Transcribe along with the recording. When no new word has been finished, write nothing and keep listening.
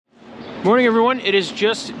Morning everyone, it is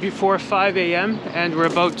just before 5 a.m. and we're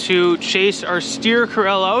about to chase our steer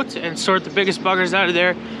corral out and sort the biggest buggers out of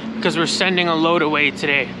there because we're sending a load away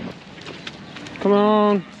today. Come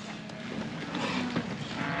on.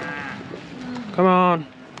 Come on.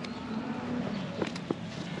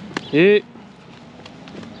 Yeah.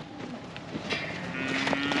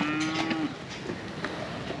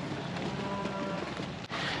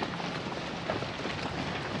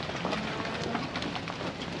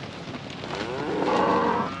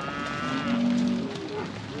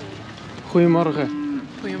 Goedemorgen.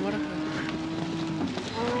 Goedemorgen.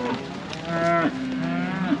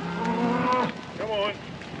 Come on.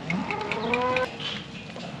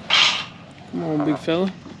 Come on, big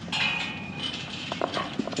fella.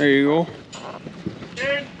 There you go.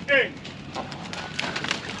 In.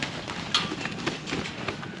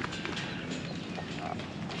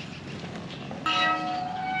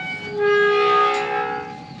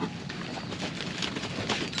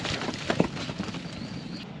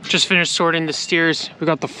 Just finished sorting the steers. We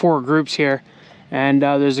got the 4 groups here, and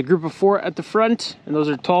there's a group of 4 at the front, and those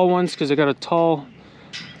are tall ones because they got a tall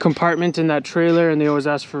compartment in that trailer, and they always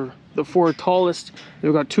ask for the 4 tallest. And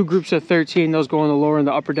we've got 2 groups of 13. Those go on the lower and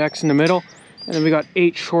the upper decks in the middle, and then we got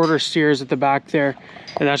 8 shorter steers at the back there,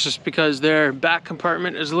 and that's just because their back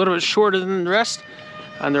compartment is a little bit shorter than the rest,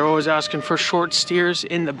 and they're always asking for short steers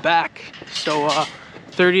in the back. So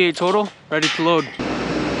 38 total, ready to load.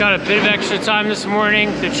 Got a bit of extra time this morning.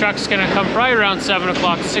 The truck's gonna come probably around 7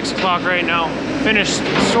 o'clock, 6 o'clock right now. Finished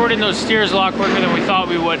sorting those steers a lot quicker than we thought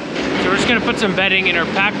we would. So we're just gonna put some bedding in our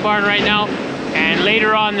pack barn right now. And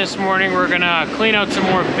later on this morning, we're gonna clean out some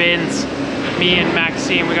more bins, me and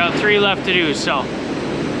Maxime. We got 3 left to do, so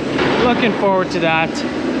looking forward to that.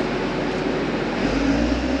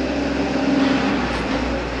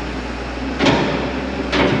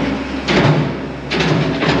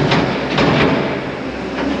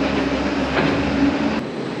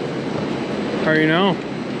 How are you now?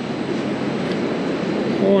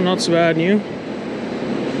 Oh, not so bad, and you?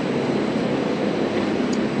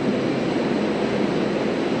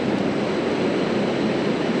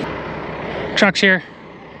 Truck's here.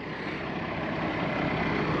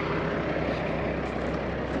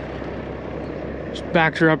 Just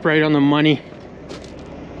backed her up right on the money.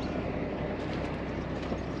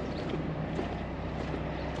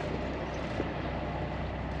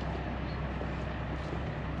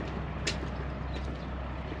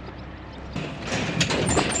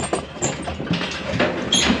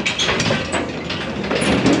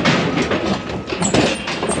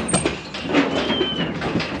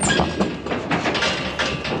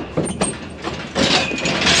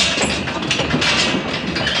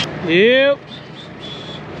 Yep.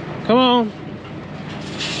 Come on.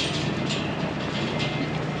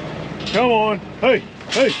 Come on. Hey,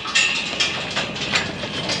 hey.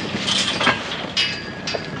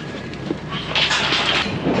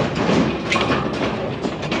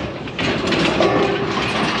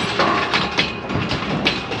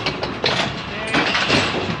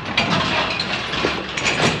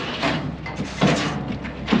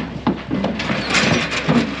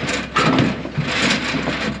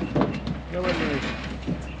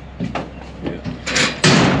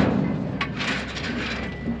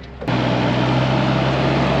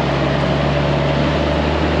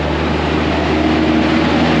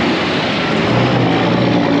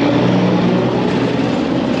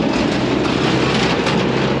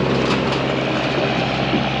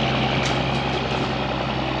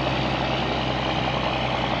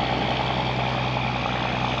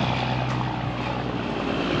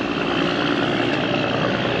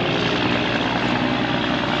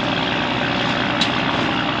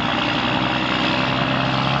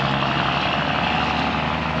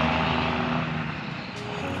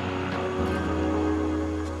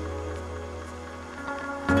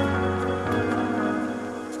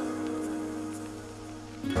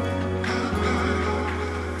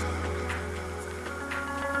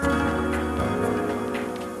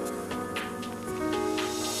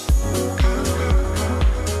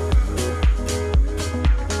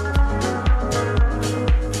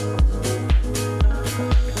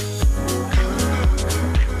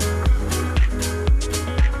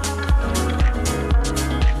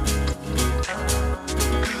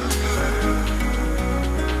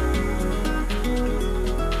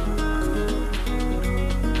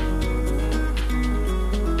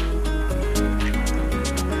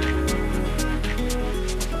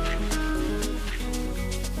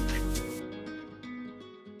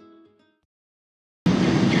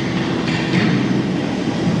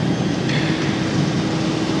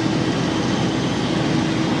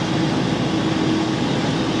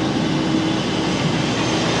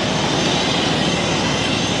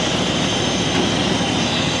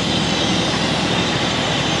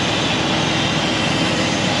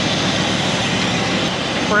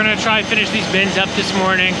 gonna try and finish these bins up this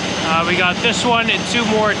morning. We got this one and 2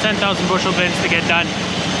 more 10,000 bushel bins to get done.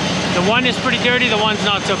 The one is pretty dirty, the one's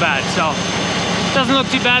not so bad. So it doesn't look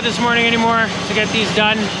too bad this morning anymore to get these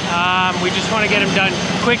done. We just want to get them done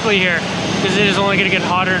quickly here because it is only gonna get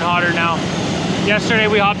hotter and hotter now. Yesterday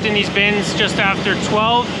we hopped in these bins just after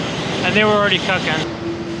 12 and they were already cooking.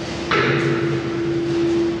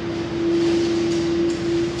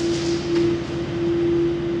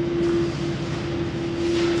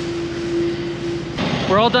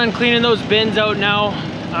 We're all done cleaning those bins out now.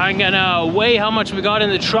 I'm gonna weigh how much we got in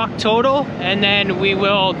the truck total, and then we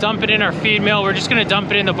will dump it in our feed mill. We're just gonna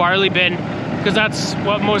dump it in the barley bin because that's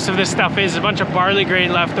what most of this stuff is, a bunch of barley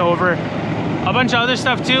grain left over. A bunch of other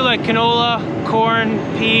stuff too, like canola, corn,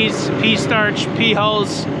 peas, pea starch, pea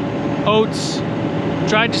hulls, oats,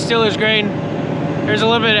 dried distiller's grain. There's a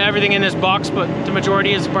little bit of everything in this box, but the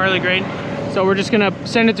majority is barley grain. So we're just gonna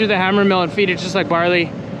send it through the hammer mill and feed it just like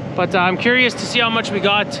barley. But I'm curious to see how much we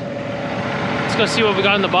got. Let's go see what we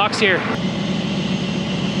got in the box here.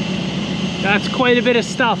 That's quite a bit of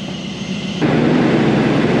stuff.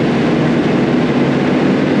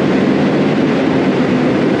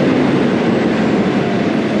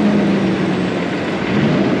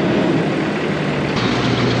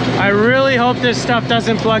 I really hope this stuff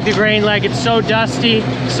doesn't plug the grain leg. It's so dusty,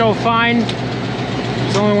 so fine.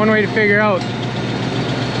 There's only one way to figure out.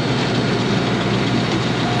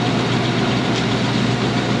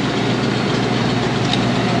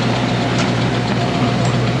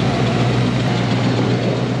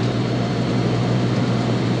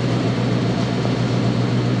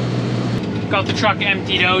 Got the truck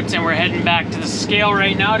emptied out and we're heading back to the scale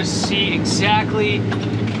right now to see exactly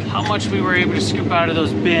how much we were able to scoop out of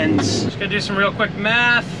those bins. Just gonna do some real quick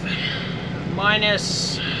math.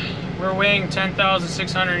 Minus, we're weighing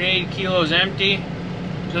 10,680 kilos empty.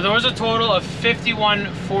 So there was a total of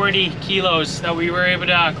 5,140 kilos that we were able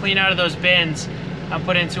to clean out of those bins and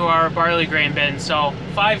put into our barley grain bin. So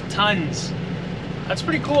 5 tons. That's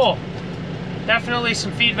pretty cool. Definitely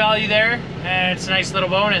some feed value there, and it's a nice little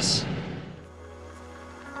bonus.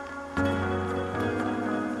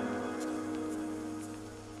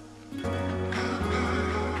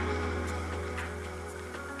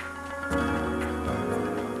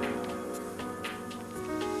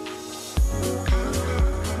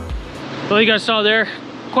 Well, you guys saw there,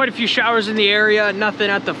 quite a few showers in the area, nothing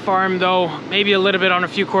at the farm though. Maybe a little bit on a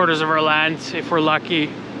few quarters of our land if we're lucky.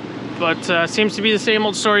 But seems to be the same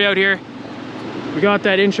old story out here. We got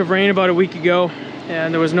that inch of rain about a week ago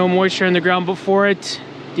and there was no moisture in the ground before it.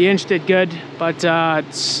 The inch did good, but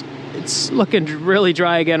it's looking really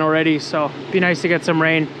dry again already, so it'd be nice to get some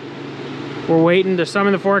rain. We're waiting, there's some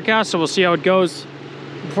in the forecast, so we'll see how it goes.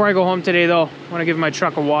 Before I go home today though, I want to give my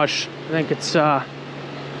truck a wash. I think it's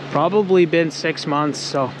probably been 6 months,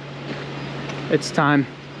 so it's time.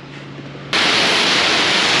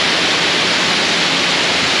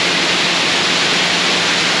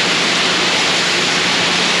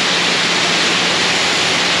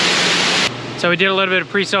 So we did a little bit of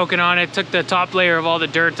pre-soaking on it, took the top layer of all the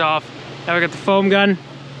dirt off. Now we got the foam gun.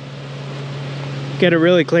 Get it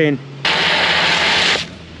really clean.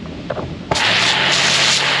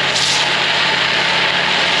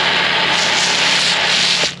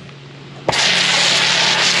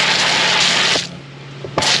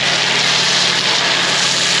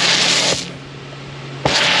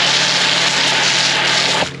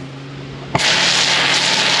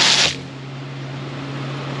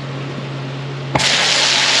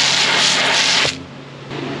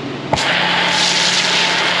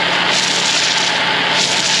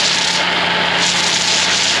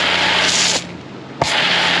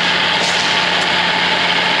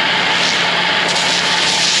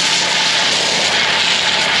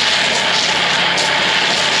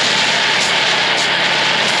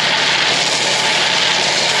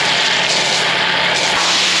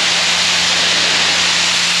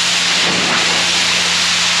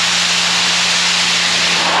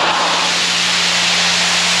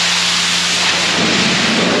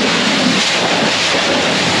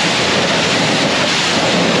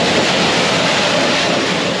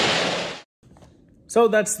 So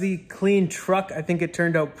that's the clean truck. I think it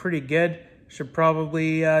turned out pretty good. Should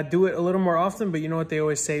probably do it a little more often, but you know what they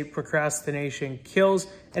always say, procrastination kills.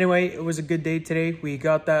 Anyway, it was a good day today. We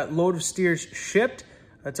got that load of steers shipped.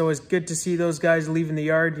 It's always good to see those guys leaving the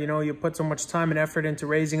yard. You know, you put so much time and effort into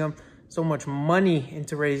raising them, so much money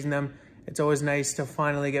into raising them. It's always nice to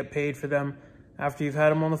finally get paid for them after you've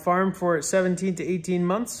had them on the farm for 17 to 18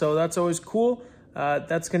 months. So that's always cool.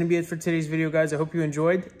 That's going to be it for today's video, guys. I hope you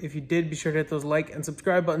enjoyed. If you did, be sure to hit those like and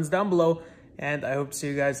subscribe buttons down below, and I hope to see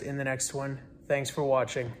you guys in the next one. Thanks for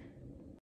watching.